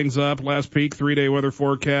wrap things up. Last peek, 3-day weather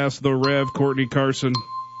forecast. The Rev, Courtney Carson,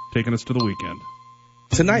 taking us to the weekend.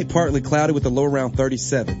 Tonight, partly cloudy with a low around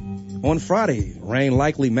 37. On Friday, rain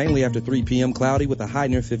likely mainly after 3 p.m. cloudy with a high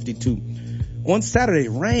near 52. On Saturday,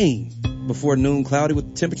 rain, before noon, cloudy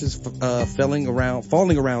with temperatures falling around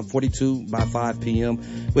 42 by 5 p.m.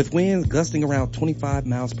 with winds gusting around 25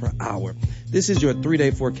 miles per hour. This is your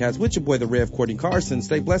 3-day forecast with your boy, the Rev, Courtney Carson.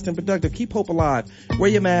 Stay blessed and productive. Keep hope alive. Wear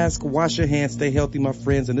your mask. Wash your hands. Stay healthy, my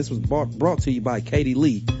friends. And this was brought to you by Katie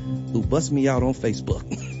Lee, who bust me out on Facebook.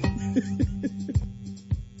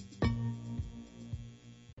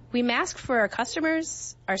 We mask for our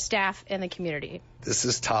customers, our staff, and the community. This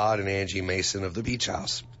is Todd and Angie Mason of the Beach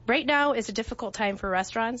House. Right now is a difficult time for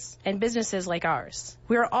restaurants and businesses like ours.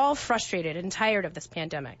 We are all frustrated and tired of this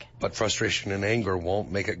pandemic. But frustration and anger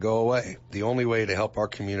won't make it go away. The only way to help our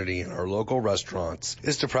community and our local restaurants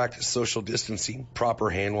is to practice social distancing, proper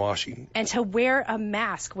hand washing, and to wear a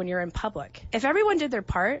mask when you're in public. If everyone did their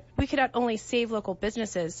part, we could not only save local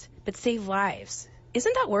businesses, but save lives.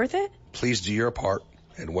 Isn't that worth it? Please do your part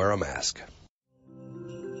and wear a mask.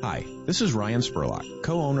 Hi, this is Ryan Spurlock,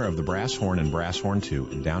 co-owner of the Brass Horn and Brass Horn 2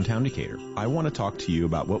 in downtown Decatur. I want to talk to you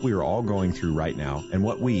about what we are all going through right now and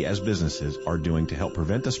what we as businesses are doing to help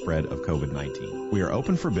prevent the spread of COVID-19. We are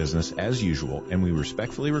open for business as usual, and we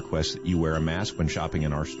respectfully request that you wear a mask when shopping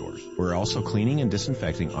in our stores. We're also cleaning and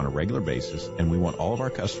disinfecting on a regular basis, and we want all of our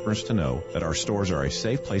customers to know that our stores are a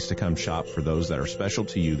safe place to come shop for those that are special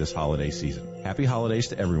to you this holiday season. Happy holidays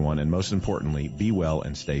to everyone, and most importantly, be well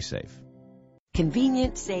and stay safe.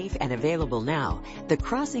 Convenient, safe, and available now. The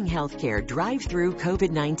Crossing Healthcare Drive-Through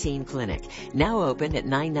COVID-19 Clinic, now open at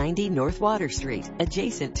 990 North Water Street,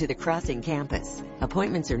 adjacent to the Crossing campus.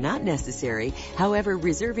 Appointments are not necessary. However,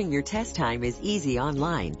 reserving your test time is easy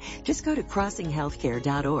online. Just go to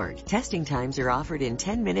crossinghealthcare.org. Testing times are offered in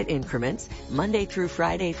 10-minute increments, Monday through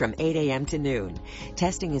Friday from 8 a.m. to noon.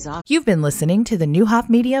 Testing is offered. You've been listening to the Neuhoff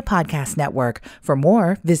Media Podcast Network. For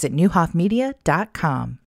more, visit neuhoffmedia.com.